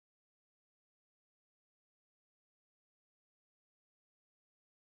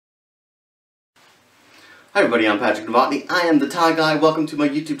Hi everybody, I'm Patrick Novotny. I am the Tie Guy. Welcome to my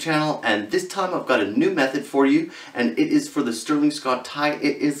YouTube channel, and this time I've got a new method for you, and it is for the Sterling Scott tie.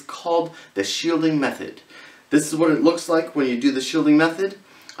 It is called the shielding method. This is what it looks like when you do the shielding method.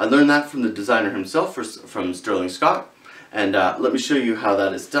 I learned that from the designer himself, from Sterling Scott, and let me show you how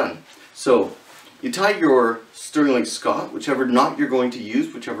that is done. So, you tie your Sterling Scott, whichever knot you're going to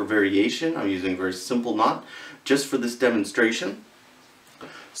use, whichever variation. I'm using a very simple knot, just for this demonstration.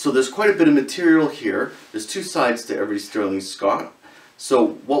 So there's quite a bit of material here. There's two sides to every Sterling Scott. So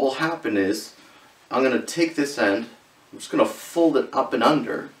what will happen is, I'm going to take this end, I'm just going to fold it up and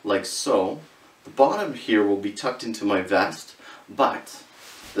under, like so. The bottom here will be tucked into my vest, but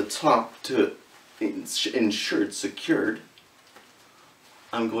the top, to ensure it's secured,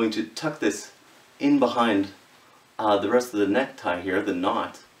 I'm going to tuck this in behind the rest of the necktie here, the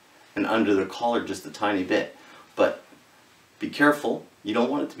knot, and under the collar just a tiny bit. But be careful, you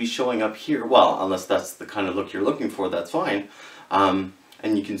don't want it to be showing up here. Well, unless that's the kind of look you're looking for, that's fine. And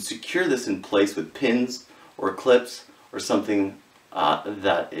you can secure this in place with pins or clips or something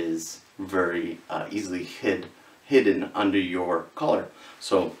that is very easily hidden under your collar.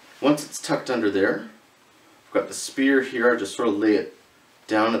 So once it's tucked under there, I've got the spear here. I just sort of lay it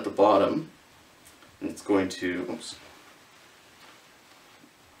down at the bottom, and it's going to, oops,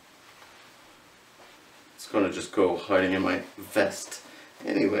 it's going to just go hiding in my vest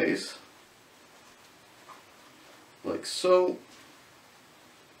anyways, like so.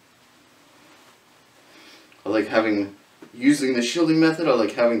 I like using the shielding method, I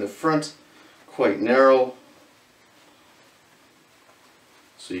like having the front quite narrow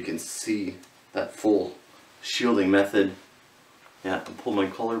so you can see that full shielding method. Yeah, I can pull my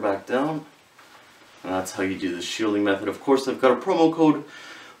collar back down, and that's how you do the shielding method. Of course, I've got a promo code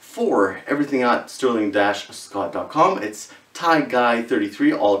for everything at sterling-scott.com. It's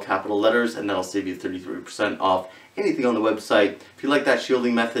TieGuy33, all capital letters, and that'll save you 33% off anything on the website. If you like that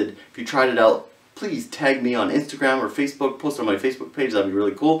shielding method, if you tried it out, please tag me on Instagram or Facebook, post on my Facebook page, that'd be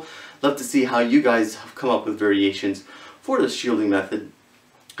really cool. Love to see how you guys have come up with variations for the shielding method.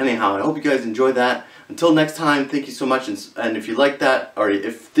 Anyhow, I hope you guys enjoyed that. Until next time, thank you so much, and if you like that, or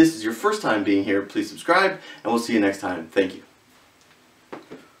if this is your first time being here, please subscribe, and we'll see you next time. Thank you.